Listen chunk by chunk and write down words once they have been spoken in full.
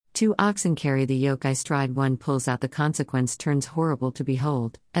Two oxen carry the yoke I stride, one pulls out, the consequence turns horrible to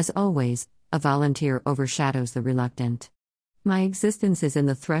behold. As always, a volunteer overshadows the reluctant. My existence is in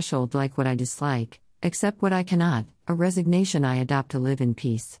the threshold, like what I dislike, accept what I cannot, a resignation I adopt to live in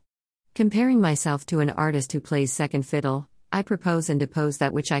peace. Comparing myself to an artist who plays second fiddle, I propose and depose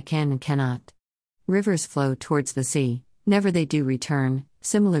that which I can and cannot. Rivers flow towards the sea, never they do return,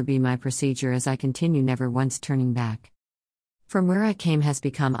 similar be my procedure as I continue never once turning back. From where I came has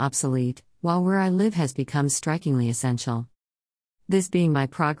become obsolete, while where I live has become strikingly essential. This being my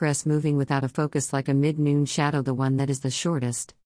progress, moving without a focus like a mid-noon shadow, the one that is the shortest.